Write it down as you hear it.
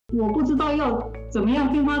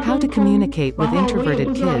How to communicate with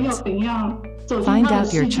introverted kids. Find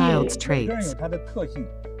out your child's traits.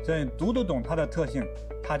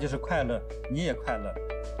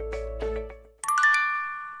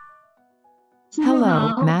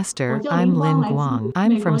 Hello, Master, I'm Lin Guang.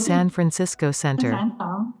 I'm from San Francisco Center.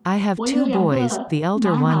 I have 2 boys, the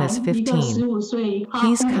elder one is 15.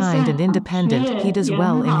 He's kind and independent, he does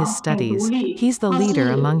well in his studies. He's the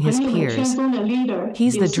leader among his peers.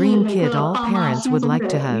 He's the dream kid all parents would like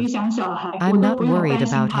to have. I'm not worried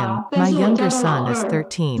about him. My younger son is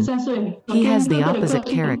 13. He has the opposite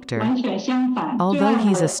character. Although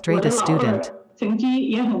he's a straight A student, he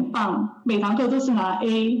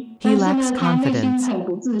lacks confidence.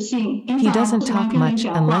 He doesn't talk much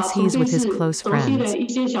unless he's with his close friends. He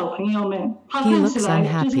looks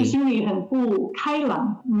unhappy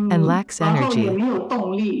and lacks energy.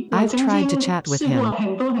 I've tried to chat with him.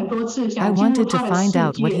 I wanted to find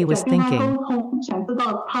out what he was thinking.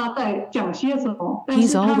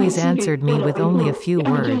 He's always answered me with only a few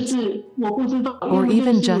words, or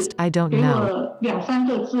even just, I don't know.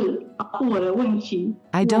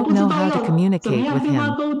 I don't know how to communicate with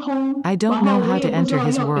him. I don't know how to enter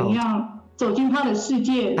his world.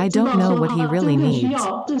 I don't know what he really needs.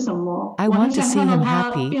 I want to see him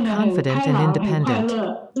happy, confident and independent.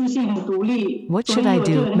 What should I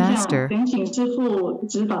do, Master?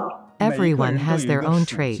 Everyone has their own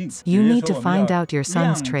traits. You need to find out your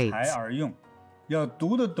son's traits.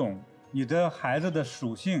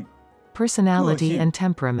 Personality and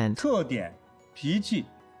temperament.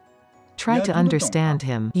 Try to understand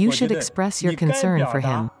him. You should express your concern for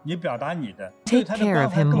him. Take care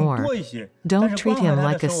of him more. Don't treat him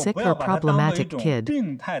like a sick or problematic kid.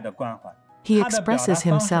 He expresses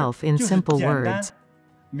himself in simple words,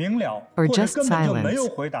 or just silence.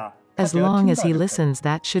 As long as he listens,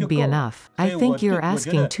 that should be enough. I think you're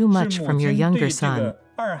asking too much from your younger son.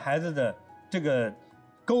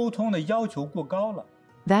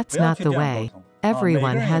 That's not the way.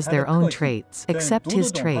 Everyone has their own traits. Accept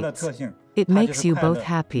his traits. It makes you both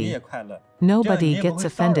happy. Nobody gets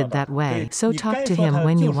offended that way. So talk to him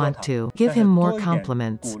when you want to. Give him more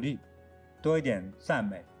compliments.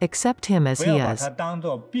 Accept him as he is.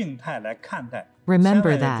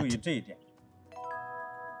 Remember that.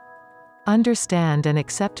 Understand and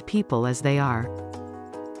accept people as they are,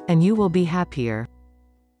 and you will be happier.